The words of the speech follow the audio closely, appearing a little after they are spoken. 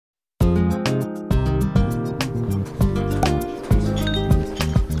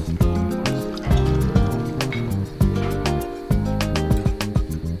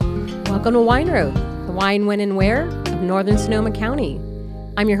Welcome to Wine Road, the wine, when, and where of Northern Sonoma County.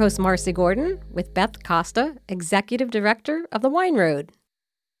 I'm your host, Marcy Gordon, with Beth Costa, Executive Director of the Wine Road.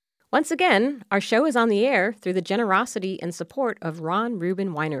 Once again, our show is on the air through the generosity and support of Ron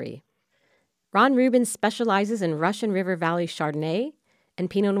Rubin Winery. Ron Rubin specializes in Russian River Valley Chardonnay and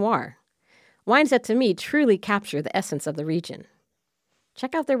Pinot Noir, wines that to me truly capture the essence of the region.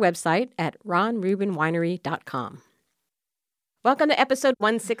 Check out their website at ronrubinwinery.com. Welcome to episode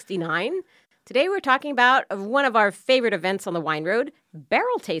 169. Today we're talking about one of our favorite events on the Wine Road,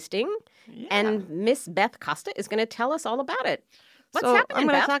 barrel tasting. Yeah. And Miss Beth Costa is going to tell us all about it. What's happening, I'm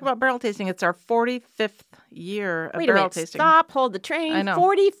going Beth? to talk about barrel tasting. It's our 45th year of barrel tasting. Stop, hold the train. I know.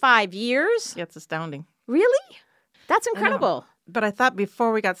 45 years? Yeah, it's astounding. Really? That's incredible. But I thought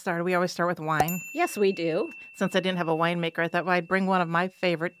before we got started, we always start with wine. Yes, we do. Since I didn't have a winemaker, I thought, well, I'd bring one of my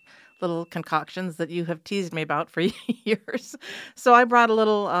favorite little concoctions that you have teased me about for years. So I brought a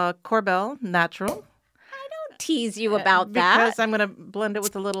little Korbel Natural. I don't tease you about that. Because I'm going to blend it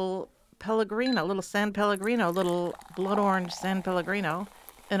with a little Pellegrino, a little San Pellegrino, a little blood orange San Pellegrino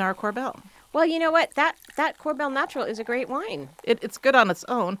in our Korbel. Well, you know what? That Korbel Natural is a great wine. It's good on its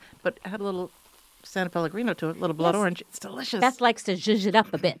own, but add a little San Pellegrino to it, a little blood orange. It's delicious. Beth likes to zhuzh it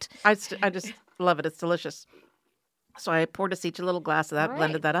up a bit. I just love it. It's delicious. So I poured us each a little glass of that,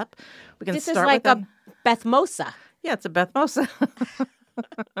 blended that up. We can this start is like with a Bethmosa. Yeah, it's a Bethmosa.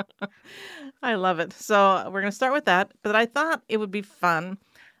 I love it. So we're going to start with that. But I thought it would be fun.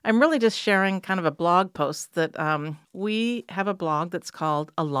 I'm really just sharing kind of a blog post that we have a blog that's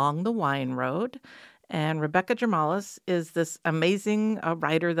called Along the Wine Road. And Rebecca Germalis is this amazing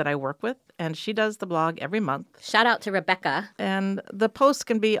writer that I work with, and she does the blog every month. Shout out to Rebecca. And the posts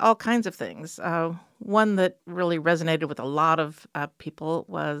can be all kinds of things. One that really resonated with a lot of people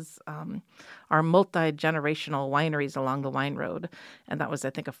was our multi-generational wineries along the Wine Road. And that was, I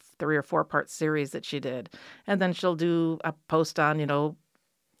think, a 3 or 4 part series that she did. And then she'll do a post on,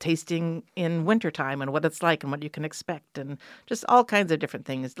 tasting in wintertime and what it's like and what you can expect and just all kinds of different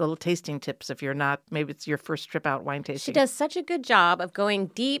things, little tasting tips if you're not, maybe it's your first trip out wine tasting. She does such a good job of going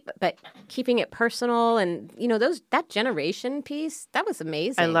deep but keeping it personal and, that generation piece, that was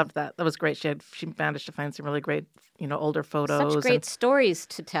amazing. I loved that. That was great. She managed to find some really great, older photos. Such great stories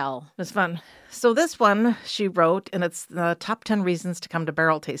to tell. It was fun. So this one she wrote, and it's the top 10 reasons to come to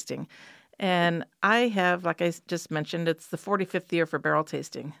barrel tasting. And I have, like I just mentioned, it's the 45th year for barrel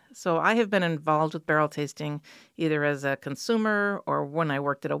tasting. So I have been involved with barrel tasting either as a consumer or when I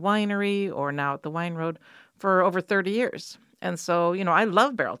worked at a winery or now at the Wine Road for over 30 years. And so, I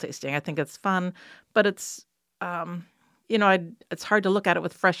love barrel tasting. I think it's fun, but it's, it's hard to look at it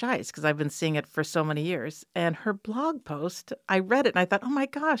with fresh eyes because I've been seeing it for so many years. And her blog post, I read it and I thought, oh my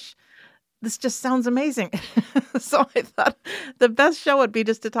gosh, this just sounds amazing. So I thought the best show would be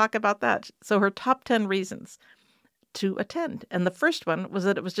just to talk about that. So her top 10 reasons to attend. And the first one was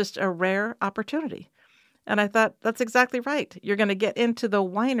that it was just a rare opportunity. And I thought, that's exactly right. You're going to get into the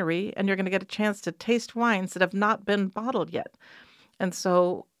winery and you're going to get a chance to taste wines that have not been bottled yet. And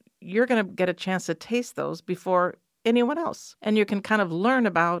so you're going to get a chance to taste those before anyone else. And you can kind of learn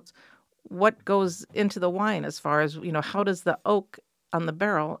about what goes into the wine as far as, how does the oak on the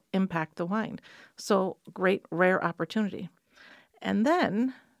barrel impact the wine. So great, rare opportunity. And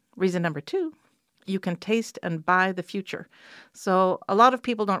then reason number 2, you can taste and buy the future. So a lot of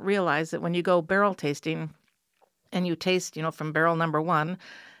people don't realize that when you go barrel tasting and you taste, from barrel number 1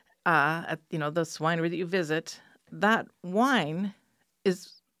 at, this winery that you visit, that wine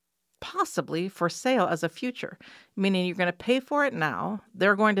is possibly for sale as a future, meaning you're going to pay for it now.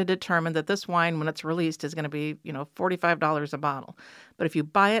 They're going to determine that this wine, when it's released, is going to be, $45 a bottle. But if you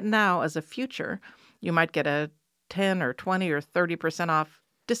buy it now as a future, you might get a 10 or 20 or 30% off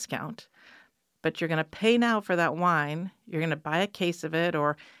discount. But you're going to pay now for that wine. You're going to buy a case of it,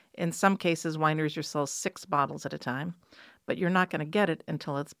 or in some cases, wineries will sell 6 bottles at a time. But you're not going to get it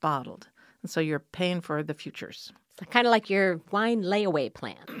until it's bottled. And so you're paying for the futures. Kind of like your wine layaway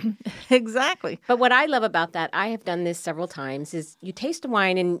plan. Exactly. But what I love about that, I have done this several times, is you taste a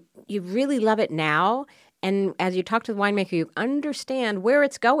wine and you really love it now. And as you talk to the winemaker, you understand where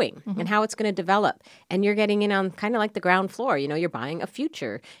it's going and how it's going to develop. And you're getting in on kind of like the ground floor. You're buying a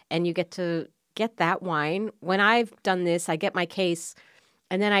future and you get to get that wine. When I've done this, I get my case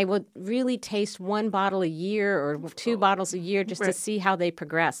and then I would really taste 1 bottle a year or 2 bottles a year just to see how they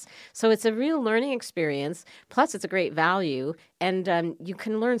progress. So it's a real learning experience. Plus, it's a great value. And you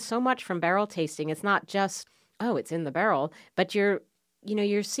can learn so much from barrel tasting. It's not just, it's in the barrel, but you're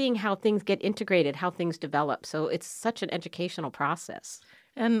seeing how things get integrated, how things develop. So it's such an educational process.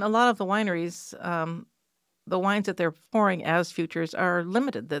 And a lot of the wineries, the wines that they're pouring as futures are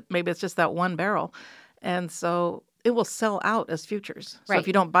limited, that maybe it's just that one barrel. And so it will sell out as futures. So Right. if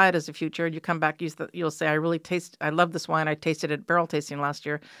you don't buy it as a future and you come back, you'll say, I love this wine. I tasted it barrel tasting last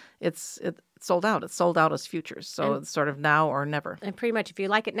year. It's sold out. It's sold out as futures. So it's sort of now or never. And pretty much if you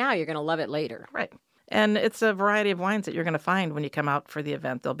like it now, you're going to love it later. Right. And it's a variety of wines that you're going to find when you come out for the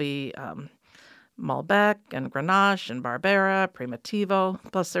event. There'll be Malbec and Grenache and Barbera, Primitivo.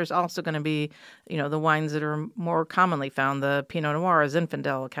 Plus, there's also going to be, the wines that are more commonly found, the Pinot Noir,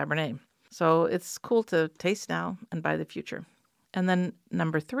 Zinfandel, Cabernet. So it's cool to taste now and buy the future. And then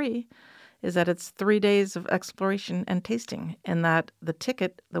number 3 is that it's 3 days of exploration and tasting, and that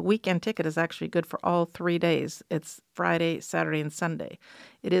the weekend ticket is actually good for all 3 days. It's Friday, Saturday, and Sunday.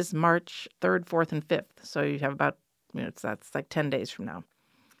 It is March 3rd, 4th, and 5th. So you have about, that's like 10 days from now.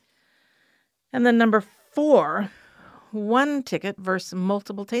 And then number 4, 1 ticket versus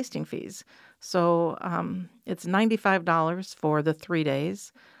multiple tasting fees. So it's $95 for the 3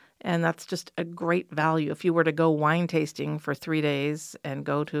 days. And that's just a great value. If you were to go wine tasting for 3 days and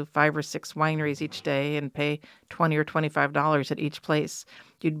go to 5 or 6 wineries each day and pay $20 or $25 at each place,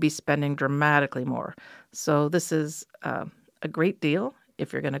 you'd be spending dramatically more. So this is a great deal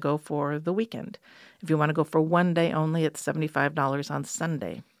if you're going to go for the weekend. If you want to go for 1 day only, it's $75 on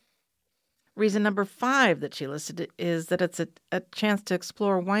Sunday. Reason number 5 that she listed is that it's a chance to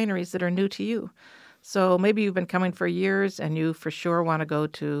explore wineries that are new to you. So maybe you've been coming for years and you for sure want to go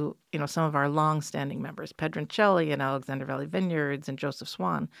to, some of our long-standing members, Pedroncelli and Alexander Valley Vineyards and Joseph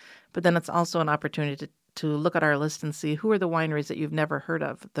Swan. But then it's also an opportunity to look at our list and see who are the wineries that you've never heard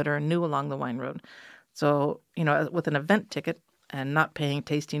of that are new along the wine road. So, with an event ticket and not paying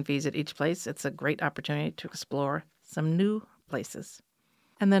tasting fees at each place, it's a great opportunity to explore some new places.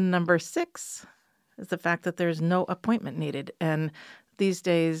 And then number 6 is the fact that there's no appointment needed. And these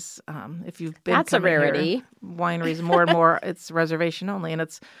days, if you've been That's a rarity. Here, wineries more and more, it's reservation only. And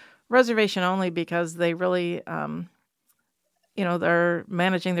it's reservation only because they really, they're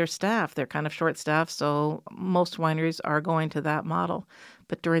managing their staff. They're kind of short-staffed, so most wineries are going to that model.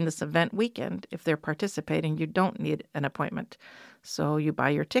 But during this event weekend, if they're participating, you don't need an appointment. So you buy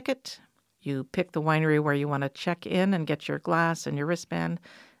your ticket, you pick the winery where you want to check in and get your glass and your wristband,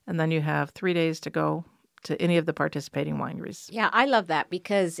 and then you have 3 days to go to any of the participating wineries. Yeah, I love that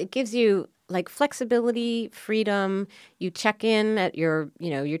because it gives you like flexibility, freedom. You check in at your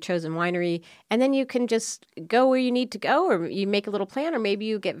chosen winery, and then you can just go where you need to go, or you make a little plan, or maybe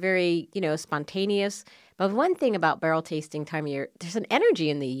you get very, spontaneous. But one thing about barrel tasting time of year, there's an energy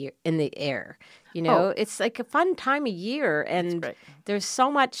in the air. It's like a fun time of year, and there's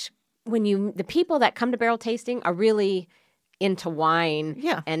so much the people that come to barrel tasting are really into wine,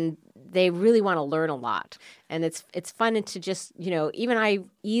 and they really want to learn a lot. And it's fun to just, even I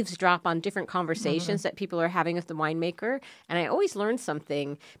eavesdrop on different conversations that people are having with the winemaker, and I always learn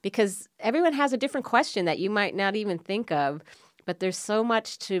something because everyone has a different question that you might not even think of, but there's so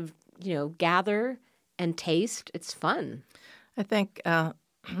much to, gather and taste. It's fun. I think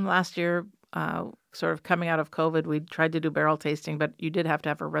last year, sort of coming out of COVID, we tried to do barrel tasting, but you did have to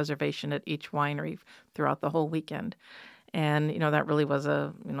have a reservation at each winery throughout the whole weekend. And, that really was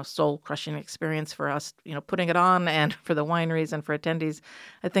a, soul-crushing experience for us, putting it on, and for the wineries and for attendees.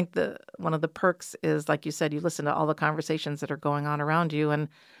 I think one of the perks is, like you said, you listen to all the conversations that are going on around you, and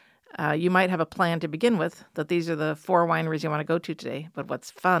you might have a plan to begin with, that these are the 4 wineries you want to go to today. But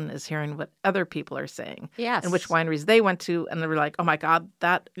what's fun is hearing what other people are saying. Yes. And which wineries they went to, and they were like, oh my God,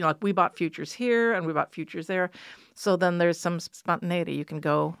 that, like we bought futures here and we bought futures there. So then there's some spontaneity. You can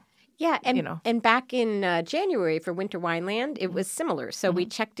go. Yeah, and back in January for Winter Wineland, it was similar. So we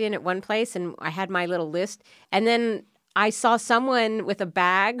checked in at one place, and I had my little list. And then I saw someone with a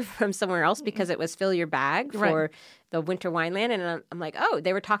bag from somewhere else because it was fill your bag for the Winter Wineland. And I'm like, oh,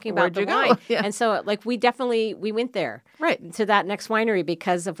 they were talking about the wine. Yeah. And so we went there to that next winery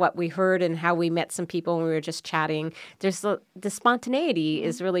because of what we heard and how we met some people when we were just chatting. There's the spontaneity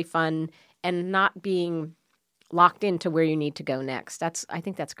is really fun, and not being locked into where you need to go next. I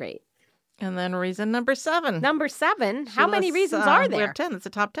think that's great. And then reason number 7. Number 7? How many reasons are there? We have 10. It's a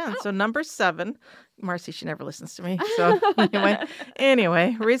top 10. Oh. So number 7, Marcy, she never listens to me. So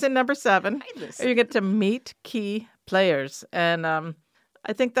anyway, reason number 7, you get to meet key players. And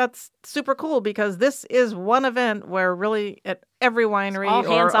I think that's super cool because this is one event where really at every winery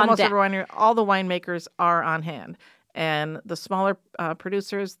or almost every winery, all the winemakers are on hand. And the smaller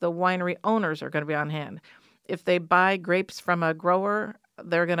producers, the winery owners are going to be on hand. If they buy grapes from a grower,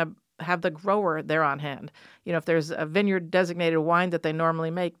 they're going to have the grower there on hand. If there's a vineyard designated wine that they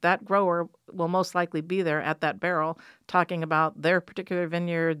normally make, that grower will most likely be there at that barrel talking about their particular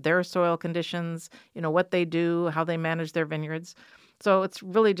vineyard, their soil conditions, what they do, how they manage their vineyards. So it's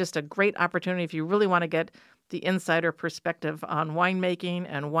really just a great opportunity if you really want to get the insider perspective on winemaking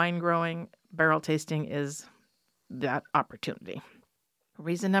and wine growing. Barrel tasting is that opportunity.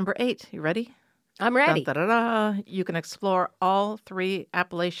 Reason number 8. You ready? I'm ready. Dun, da, da, da. You can explore all 3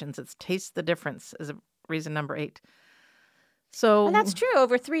 appellations. It's taste the difference is reason number 8. So Well, that's true.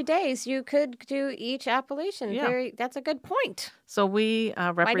 Over 3 days, you could do each appellation. Yeah. That's a good point. So we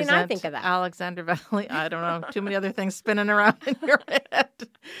represent Why didn't I think of that? Alexander Valley. I don't know. Too many other things spinning around in your head.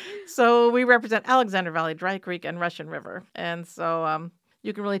 So we represent Alexander Valley, Dry Creek, and Russian River. And so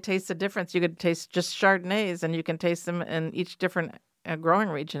you can really taste the difference. You could taste just Chardonnays, and you can taste them in each different growing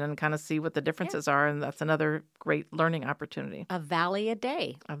region and kind of see what the differences are. And that's another great learning opportunity. A valley a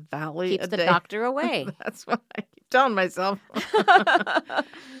day. A valley Keeps a the day. doctor away. That's what I keep telling myself.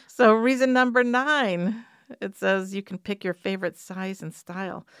 So reason number 9, it says you can pick your favorite size and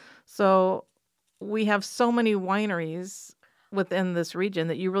style. So we have so many wineries within this region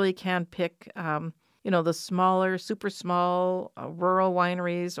that you really can pick, the smaller, super small rural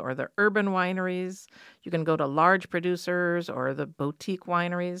wineries or the urban wineries. You can go to large producers or the boutique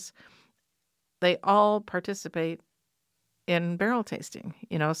wineries. They all participate in barrel tasting,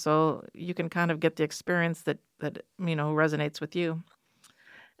 so you can kind of get the experience that resonates with you.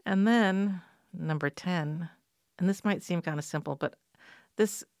 And then number 10, and this might seem kind of simple, but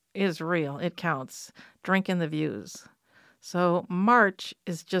this is real. It counts. Drink in the views. So March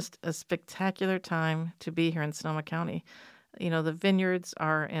is just a spectacular time to be here in Sonoma County. The vineyards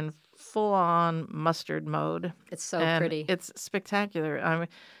are in full-on mustard mode. It's so and pretty. It's spectacular. I mean,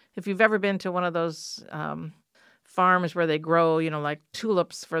 if you've ever been to one of those farms where they grow, like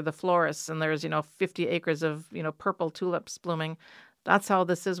tulips for the florists, and there's, 50 acres of, purple tulips blooming. That's how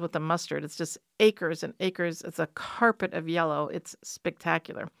this is with the mustard. It's just acres and acres. It's a carpet of yellow. It's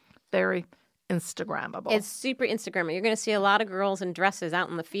spectacular. Very Instagrammable. It's super Instagrammable. You're going to see a lot of girls in dresses out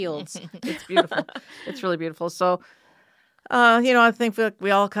in the fields. It's beautiful. It's really beautiful. So, I think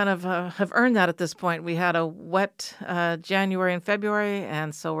we all kind of have earned that at this point. We had a wet January and February,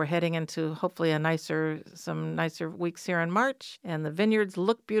 and so we're heading into hopefully some nicer weeks here in March. And the vineyards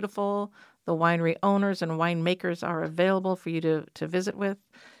look beautiful. The winery owners and winemakers are available for you to visit with.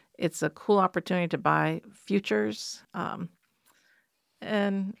 It's a cool opportunity to buy futures.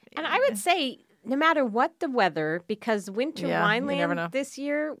 And I would say, no matter what the weather, because Winter you never know. Wineland this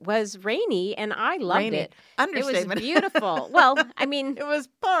year was rainy, and I loved it. Understatement. It was beautiful. Well, I mean, it was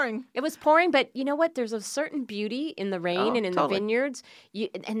pouring. It was pouring, but you know what? There's a certain beauty in the rain and in totally. the vineyards.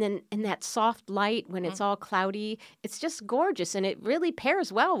 And then in that soft light when it's all cloudy, it's just gorgeous, and it really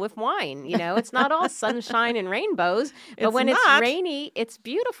pairs well with wine. It's not all sunshine and rainbows, but when it's rainy, it's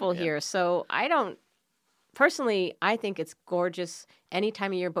beautiful here. So Personally, I think it's gorgeous any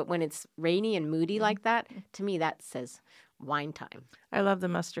time of year, but when it's rainy and moody like that, to me, that says wine time. I love the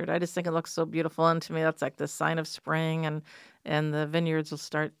mustard. I just think it looks so beautiful, and to me, that's like the sign of spring, and the vineyards will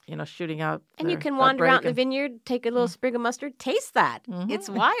start, shooting out. And you can wander out in the vineyard, take a little sprig of mustard, taste that. It's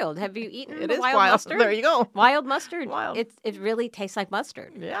wild. Have you eaten the wild mustard? There you go. Wild mustard. Wild. It really tastes like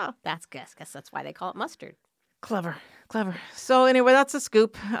mustard. Yeah. Guess that's why they call it mustard. Clever. So anyway, that's a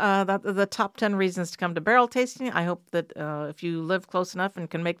scoop. The top 10 reasons to come to barrel tasting. I hope that if you live close enough and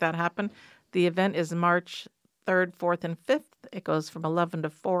can make that happen, the event is March 3rd, 4th, and 5th. It goes from 11 to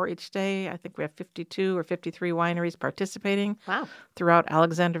 4 each day. I think we have 52 or 53 wineries participating. Wow. Throughout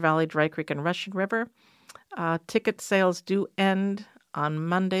Alexander Valley, Dry Creek, and Russian River. Ticket sales do end on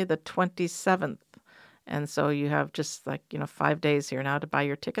Monday, the 27th. And so you have just 5 days here now to buy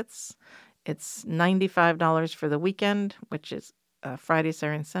your tickets. It's $95 for the weekend, which is Friday,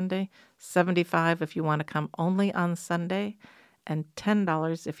 Saturday, and Sunday. $75 if you want to come only on Sunday, and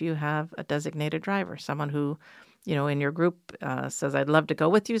 $10 if you have a designated driver, someone who, in your group says, "I'd love to go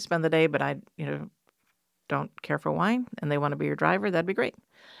with you, spend the day, but I, don't care for wine," and they want to be your driver. That'd be great.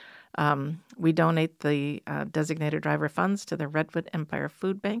 We donate the designated driver funds to the Redwood Empire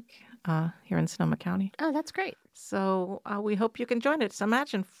Food Bank here in Sonoma County. Oh, that's great. So we hope you can join it. So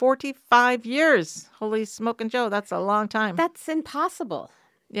imagine 45 years. Holy smoke and Joe, that's a long time. That's impossible.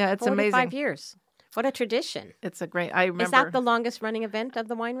 Yeah, it's 45 amazing. years. What a tradition. It's a great, I remember. Is that the longest running event of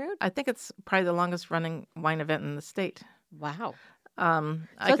the Wine Road? I think it's probably the longest running wine event in the state. Wow. So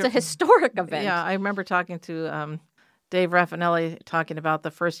it's a historic event. Yeah, I remember talking to Dave Raffinelli talking about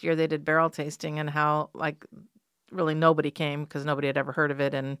the first year they did barrel tasting and how really nobody came because nobody had ever heard of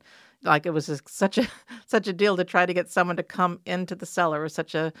it. And like it was just such a deal to try to get someone to come into the cellar. It was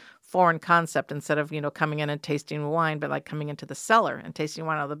such a foreign concept instead of, coming in and tasting wine, but like coming into the cellar and tasting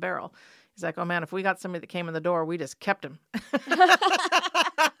wine out of the barrel. He's like, oh man, if we got somebody that came in the door, we just kept him.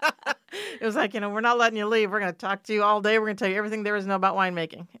 It was like, we're not letting you leave. We're going to talk to you all day. We're going to tell you everything there is to know about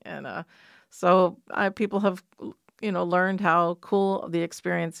winemaking. And so people have, learned how cool the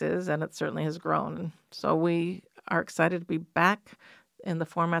experience is, and it certainly has grown. And so we are excited to be back in the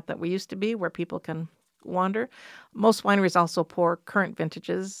format that we used to be, where people can wander. Most wineries also pour current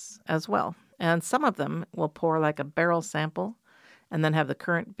vintages as well. And some of them will pour like a barrel sample and then have the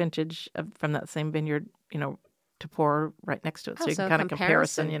current vintage from that same vineyard, to pour right next to it. So you can kind of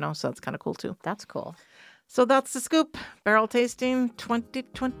comparison, so it's kind of cool too. That's cool. So that's the scoop. Barrel Tasting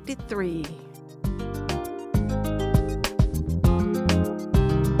 2023.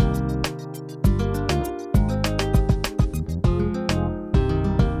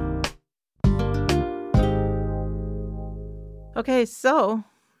 Okay, so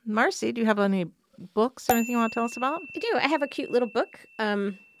Marcy, do you have any books or anything you want to tell us about? I do. I have a cute little book.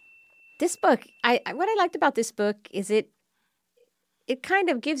 This book, what I liked about this book is it kind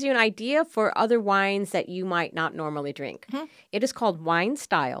of gives you an idea for other wines that you might not normally drink. Mm-hmm. It is called Wine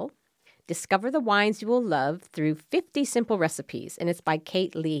Style. Discover the wines you will love through 50 simple recipes, and it's by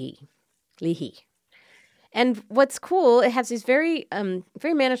Kate Leahy. And what's cool, it has these very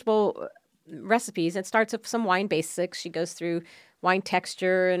manageable recipes. It starts with some wine basics. She goes through wine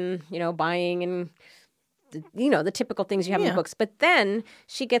texture and, buying and, the typical things you have in books. But then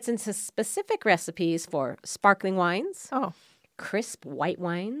she gets into specific recipes for sparkling wines, crisp white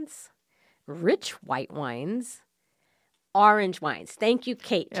wines, rich white wines, orange wines. Thank you,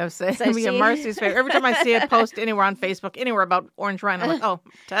 Kate. Marcy's favorite. Every time I see a post anywhere on Facebook, anywhere about orange wine, I'm like,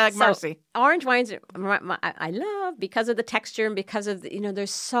 tag Marcy. Orange wines I love because of the texture and because of,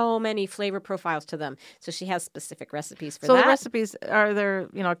 there's so many flavor profiles to them. So she has specific recipes for that. So the recipes, are there,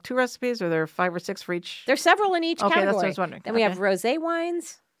 2 recipes or there are 5 or 6 for each? There's several in each category. That's what I was wondering. Then we have rosé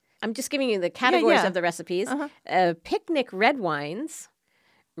wines. I'm just giving you the categories of the recipes. Uh-huh. Picnic red wines.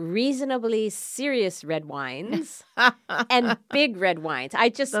 Reasonably serious red wines and big red wines. I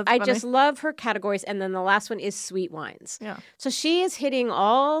just love her categories. And then the last one is sweet wines. Yeah. So she is hitting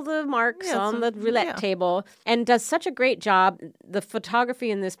all the marks on the roulette table and does such a great job. The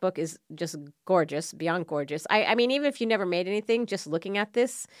photography in this book is just gorgeous, beyond gorgeous. I mean, even if you never made anything, just looking at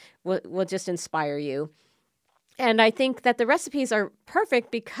this will just inspire you. And I think that the recipes are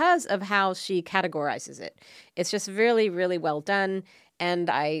perfect because of how she categorizes it. It's just really, really well done.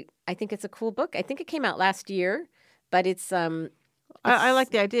 And I think it's a cool book. I think it came out last year, but it's I like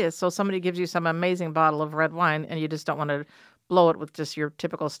the idea. So somebody gives you some amazing bottle of red wine and you just don't want to blow it with just your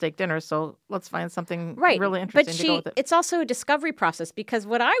typical steak dinner. So let's find something really interesting to go with it. It's also a discovery process because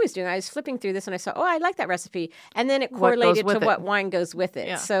what I was doing, I was flipping through this and I saw, I like that recipe. And then it correlated to what wine goes with it.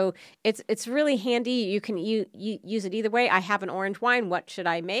 Yeah. So it's really handy. You can use it either way. I have an orange wine. What should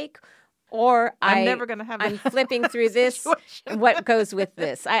I make? Or I'm never going to have I'm flipping through this. What goes with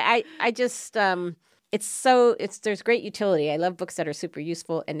this? I just there's great utility. I love books that are super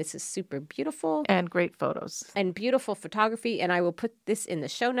useful, and this is super beautiful and great photos and beautiful photography. And I will put this in the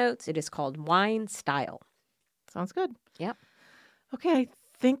show notes. It is called Wine Style. Sounds good. Yep. Okay, I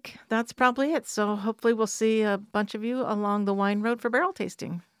think that's probably it. So hopefully we'll see a bunch of you along the wine road for barrel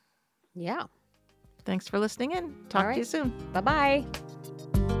tasting. Yeah. Thanks for listening in. Talk to you soon. Bye-bye.